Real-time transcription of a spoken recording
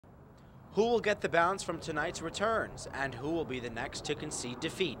Who will get the bounce from tonight's returns, and who will be the next to concede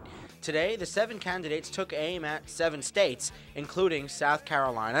defeat? Today, the 7 candidates took aim at 7 states, including South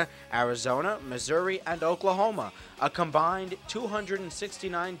Carolina, Arizona, Missouri, and Oklahoma, a combined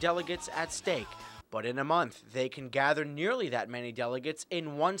 269 delegates at stake. But in a month, they can gather nearly that many delegates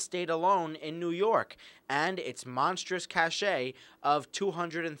in one state alone in New York, and its monstrous cachet of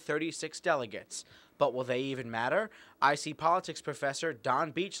 236 delegates. But will they even matter? IC politics professor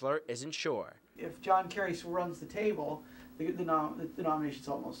Don Beechler isn't sure. If John Kerry runs the table, the nomination's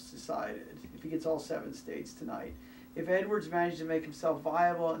almost decided, if he gets all 7 states tonight. If Edwards manages to make himself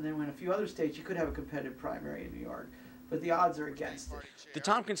viable and then win a few other states, you could have a competitive primary in New York. But the odds are against it. The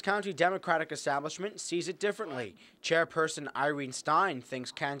Tompkins County Democratic establishment sees it differently. Chairperson Irene Stein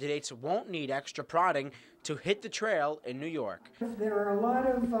thinks candidates won't need extra prodding to hit the trail in New York. There are a lot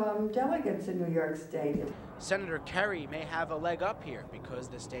of delegates in New York State. Senator Kerry may have a leg up here because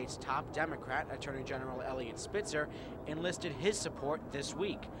the state's top Democrat, Attorney General Eliot Spitzer, enlisted his support this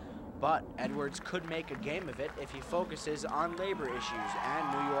week. But Edwards could make a game of it if he focuses on labor issues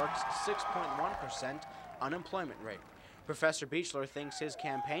and New York's 6.1% unemployment rate. Professor Beechler thinks his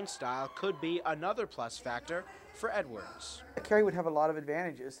campaign style could be another plus factor for Edwards. Kerry would have a lot of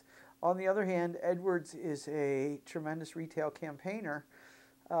advantages. On the other hand, Edwards is a tremendous retail campaigner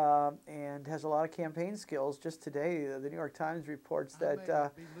and has a lot of campaign skills. Just today, the New York Times reports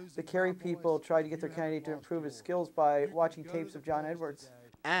that the Kerry people tried to get their candidate to improve his skills by watching tapes of John Edwards.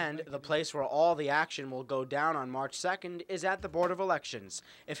 And the place where all the action will go down on March 2nd is at the Board of Elections.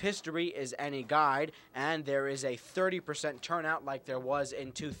 If history is any guide, and there is a 30% turnout like there was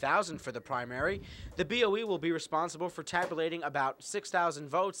in 2000 for the primary, the BOE will be responsible for tabulating about 6,000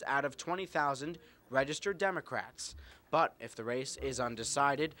 votes out of 20,000 registered Democrats. But if the race is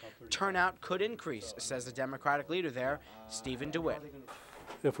undecided, turnout could increase, says the Democratic leader there, Stephen DeWitt.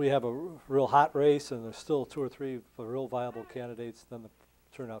 If we have a real hot race and there's still 2 or 3 real viable candidates, then the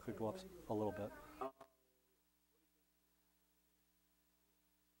turnout could go up a little bit.